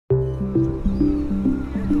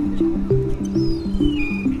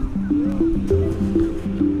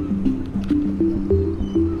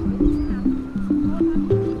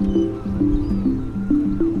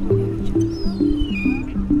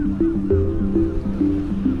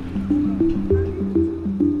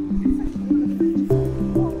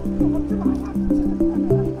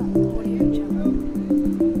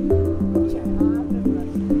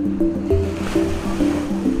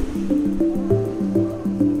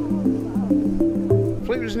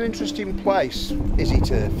was an interesting place. Is it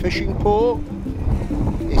a fishing port?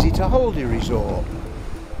 Is it a holiday resort?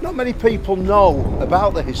 Not many people know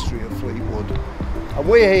about the history of Fleetwood, and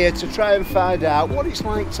we're here to try and find out what it's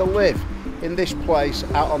like to live in this place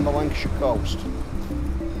out on the Lancashire coast.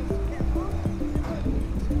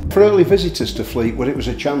 For early visitors to Fleetwood, it was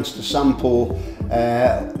a chance to sample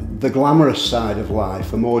the glamorous side of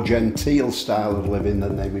life, a more genteel style of living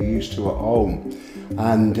than they were used to at home.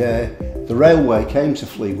 And the railway came to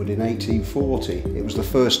Fleetwood in 1840. It was the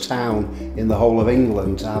first town in the whole of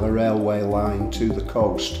England to have a railway line to the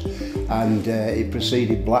coast, and it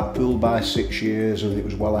preceded Blackpool by 6 years, and it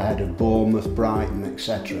was well ahead of Bournemouth, Brighton,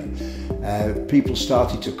 etc. People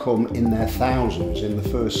started to come in their thousands in the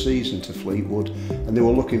first season to Fleetwood, and they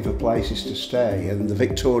were looking for places to stay, and the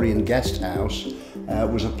Victorian guest house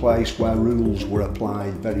was a place where rules were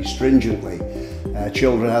applied very stringently.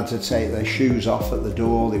 Children had to take their shoes off at the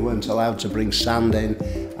door, they weren't allowed to bring sand in,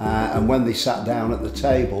 and when they sat down at the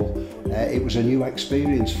table, it was a new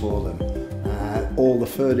experience for them. All the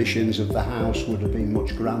furnishings of the house would have been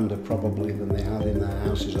much grander probably than they had in their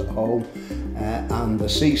houses at home, and the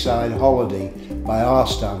seaside holiday by our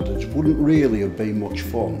standards wouldn't really have been much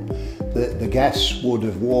fun. The guests would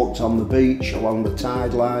have walked on the beach along the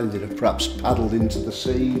tide line, they'd have perhaps paddled into the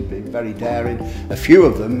sea, been very daring. A few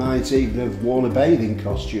of them might even have worn a bathing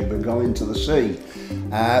costume and gone into the sea.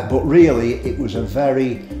 But really it was a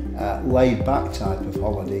very laid-back type of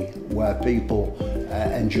holiday where people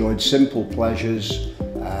enjoyed simple pleasures,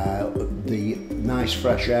 the nice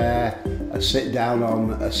fresh air, a sit down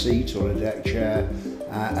on a seat or a deck chair,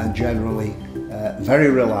 and generally very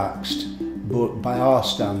relaxed, but by our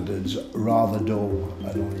standards rather dull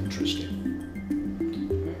and uninteresting.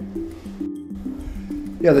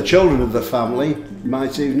 Yeah, the children of the family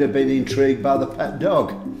might even have been intrigued by the pet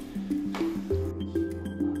dog.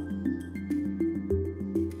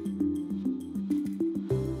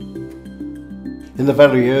 In the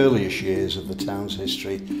very earliest years of the town's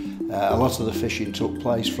history, a lot of the fishing took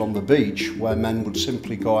place from the beach, where men would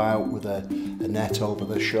simply go out with a net over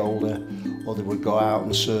their shoulder, or they would go out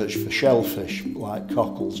and search for shellfish like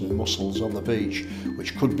cockles and mussels on the beach,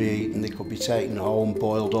 which could be eaten. They could be taken home,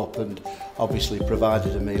 boiled up, and obviously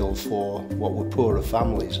provided a meal for what were poorer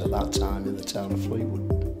families at that time in the town of Fleetwood.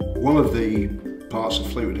 One of the parts of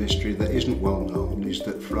Fleetwood history that isn't well known is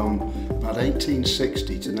that from about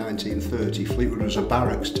 1860 to 1930, Fleetwood was a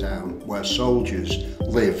barracks town where soldiers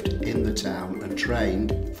lived in the town and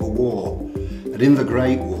trained for war. And in the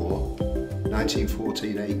Great War,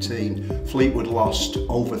 1914-18, Fleetwood lost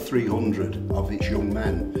over 300 of its young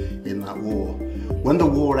men in that war. When the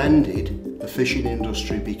war ended, the fishing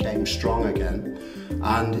industry became strong again,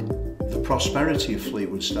 and the prosperity of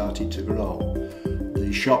Fleetwood started to grow.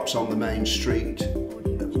 The shops on the main street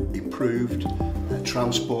improved,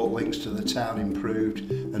 transport links to the town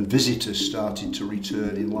improved, and visitors started to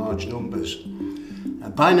return in large numbers.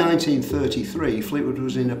 By 1933, Fleetwood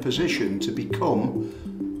was in a position to become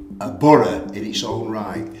a borough in its own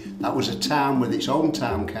right. That was a town with its own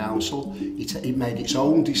town council, it made its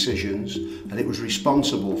own decisions, and it was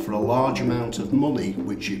responsible for a large amount of money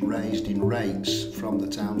which it raised in rates from the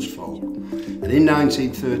townsfolk. And in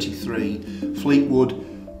 1933,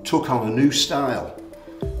 Fleetwood took on a new style.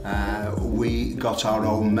 We got our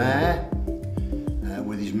own mayor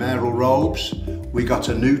with his mayoral robes. We got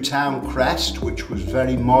a new town crest, which was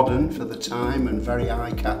very modern for the time and very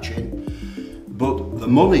eye-catching. But the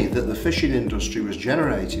money that the fishing industry was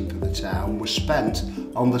generating for the town was spent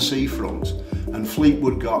on the seafront, and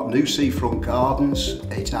Fleetwood got new seafront gardens.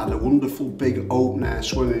 It had a wonderful big open-air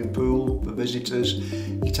swimming pool for visitors.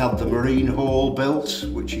 It had the Marine Hall built,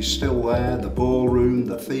 which is still there, the ballroom,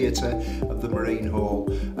 the theatre of the Marine Hall,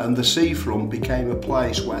 and the seafront became a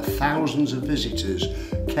place where thousands of visitors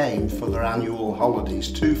came for their annual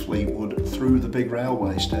holidays to Fleetwood through the big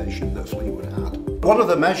railway station that Fleetwood had. One of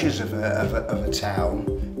the measures of a town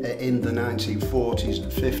in the 1940s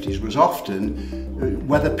and 50s was often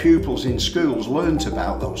whether pupils in schools learnt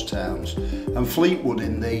about those towns. And Fleetwood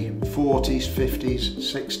in the 40s, 50s,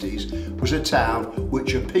 60s was a town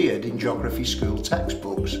which appeared in geography school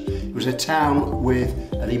textbooks. It was a town with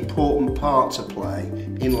an important part to play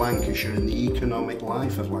in Lancashire, in the economic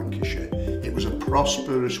life of Lancashire. It was a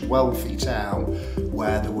prosperous, wealthy town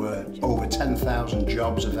where there were over 10,000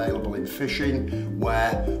 jobs available in fishing,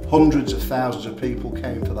 where hundreds of thousands of people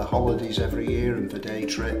came for their holidays every year and for day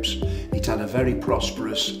trips. It had a very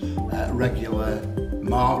prosperous, regular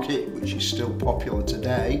market, which is still popular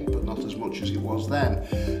today, but not as much as it was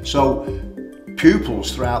then. So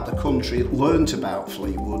pupils throughout the country learnt about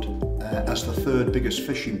Fleetwood as the third biggest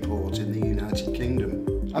fishing port in the United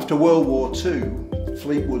Kingdom. After World War II,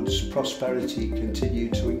 Fleetwood's prosperity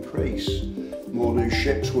continued to increase. More new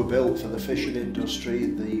ships were built for the fishing industry.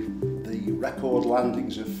 The record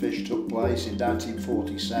landings of fish took place in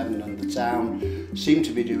 1947 and the town seemed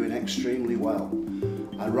to be doing extremely well.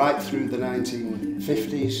 And right through the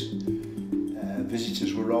 1950s,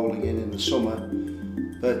 visitors were rolling in the summer,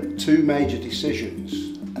 but two major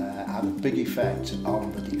decisions had a big effect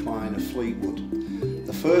on the decline of Fleetwood.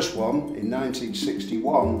 The first one, in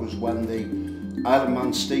 1961, was when the Isle of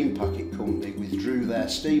Man Steam Packet Company withdrew their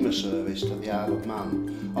steamer service to the Isle of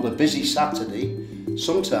Man. On a busy Saturday,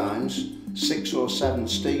 sometimes 6 or 7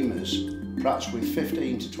 steamers, perhaps with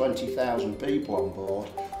 15 to 20,000 people on board,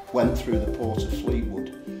 went through the port of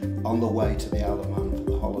Fleetwood on the way to the Isle of Man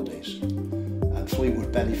for the holidays. And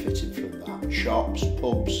Fleetwood benefited from that. Shops,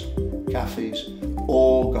 pubs, cafes,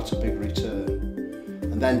 all got a big return.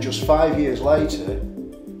 And then just 5 years later,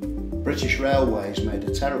 British Railways made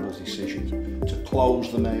a terrible decision to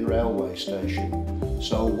close the main railway station.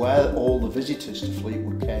 So where all the visitors to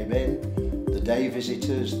Fleetwood came in, the day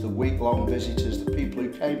visitors, the week-long visitors, the people who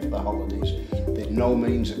came for the holidays, they had no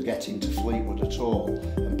means of getting to Fleetwood at all.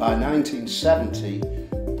 And by 1970,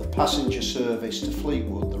 the passenger service to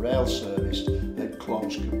Fleetwood, the rail service, had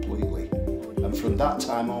closed completely. And from that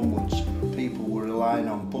time onwards, people were relying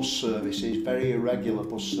on bus services, very irregular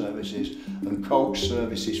bus services, and coach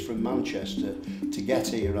services from Manchester to get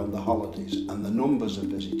here on the holidays, and the numbers of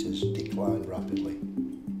visitors declined rapidly.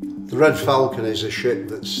 The Red Falcon is a ship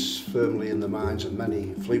that's firmly in the minds of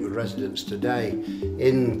many Fleetwood residents today.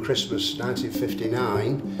 In Christmas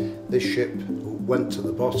 1959, this ship went to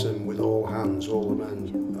the bottom with all hands. All the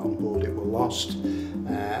men on board it were lost,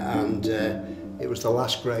 and it was the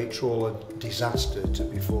last great trawler disaster to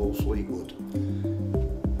befall Fleetwood.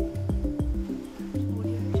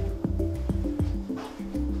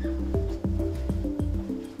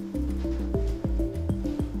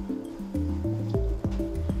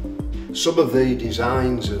 Some of the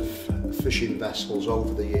designs of fishing vessels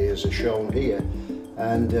over the years are shown here,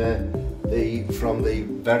 and from the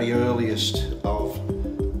very earliest of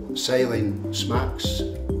sailing smacks,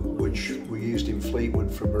 which were used in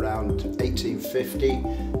Fleetwood from around 1850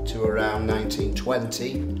 to around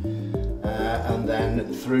 1920, and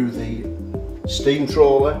then through the steam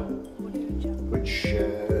trawler, which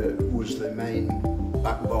was the main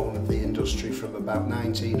backbone of the industry from about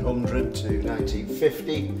 1900 to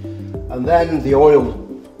 1950, and then the oil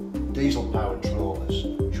diesel-powered trawlers,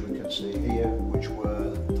 which we can see here, which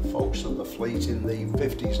were the folks of the fleet in the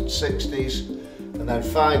 50s and 60s, and then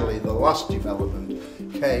finally the last development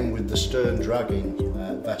came with the stern dragging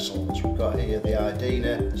vessels. We've got here the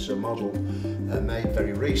Idina, it's a model made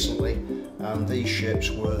very recently, and these ships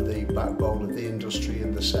were the backbone of the industry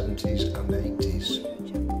in the 70s and 80s.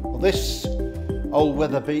 Well, this old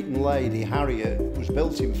weather-beaten lady, Harriet, was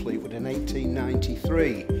built in Fleetwood in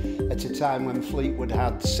 1893, at a time when Fleetwood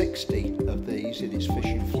had 60 of these in its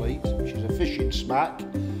fishing fleet. She's a fishing smack,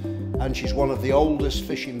 and she's one of the oldest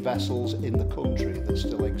fishing vessels in the country that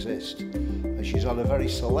still exist. And she's on a very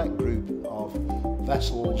select group of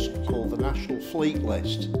vessels called the National Fleet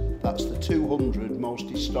List. That's the 200 most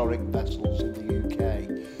historic vessels in the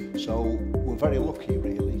UK. So we're very lucky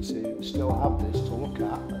really to still have this to look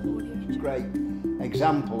at. It's a great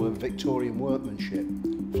example of Victorian workmanship.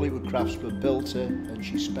 Fleetwood craftsmen built her, and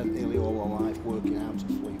she spent nearly all her life working out of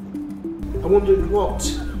Fleetwood. I wondered what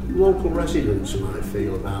local residents might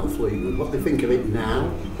feel about Fleetwood, what they think of it now.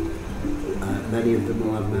 Many of them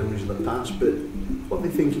will have memories of the past, but what they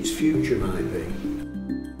think its future might be.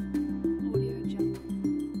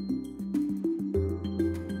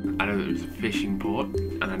 I know that it was a fishing port,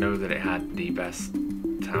 and I know that it had the best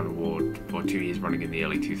town award for 2 years running in the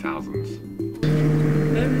early 2000s.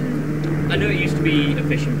 I know it used to be a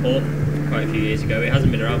fishing port quite a few years ago. It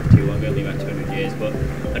hasn't been around for too long, only about 200 years, but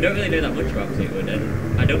I don't really know that much about Fleetwood, and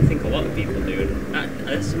I don't think a lot of people do, and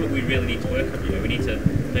that's something we really need to work on. You know, we need to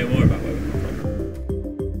know more about where we come from.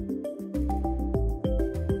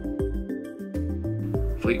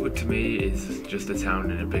 Fleetwood to me is just a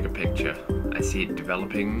town in a bigger picture. I see it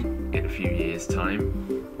developing in a few years' time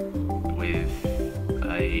with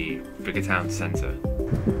a bigger town centre.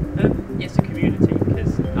 It's a community,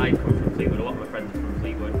 because I come from Fleetwood, a lot of my friends are from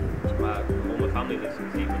Fleetwood, all my family lives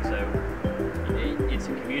in Fleetwood, so it's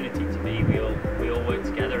a community to me. We all work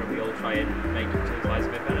together and we all try and make each other's lives a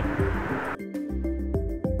bit better.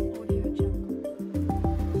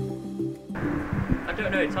 I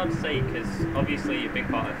don't know, it's hard to say, because obviously a big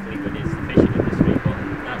part of Fleetwood is the fishing industry, but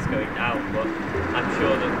that's going down, but I'm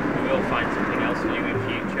sure that we will find something else to do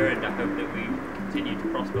in future, and I hope that we continue to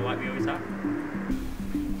prosper like we always have.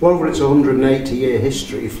 Well, over its 180-year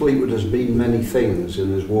history, Fleetwood has been many things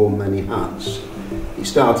and has worn many hats. It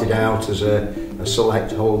started out as a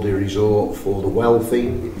select holiday resort for the wealthy.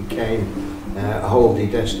 It became a holiday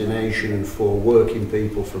destination for working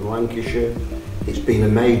people from Lancashire. It's been a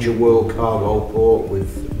major world cargo port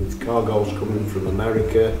with cargoes coming from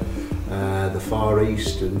America, the Far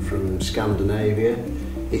East and from Scandinavia.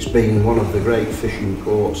 It's been one of the great fishing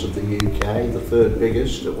ports of the UK, the third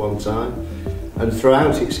biggest at one time. And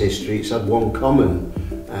throughout its history it's had one common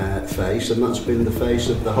face, and that's been the face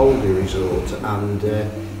of the holiday resort. And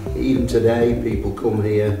even today people come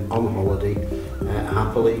here on holiday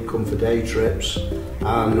happily, come for day trips,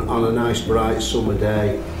 and on a nice bright summer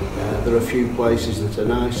day there are a few places that are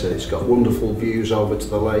nicer. It's got wonderful views over to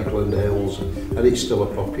the Lakeland Hills, and it's still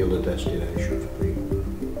a popular destination for people.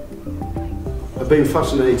 I've been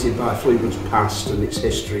fascinated by Fleetwood's past and its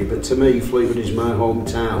history, but to me Fleetwood is my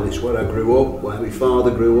hometown. It's where I grew up, where my father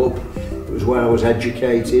grew up. It was where I was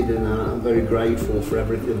educated, and I'm very grateful for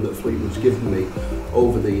everything that Fleetwood's given me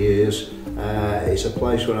over the years. It's a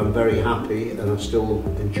place where I'm very happy, and I still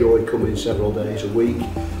enjoy coming several days a week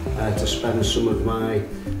to spend some of my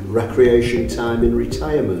recreation time in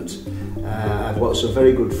retirement. I have lots of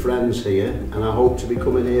very good friends here, and I hope to be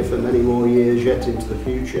coming here for many more years yet into the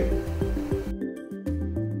future.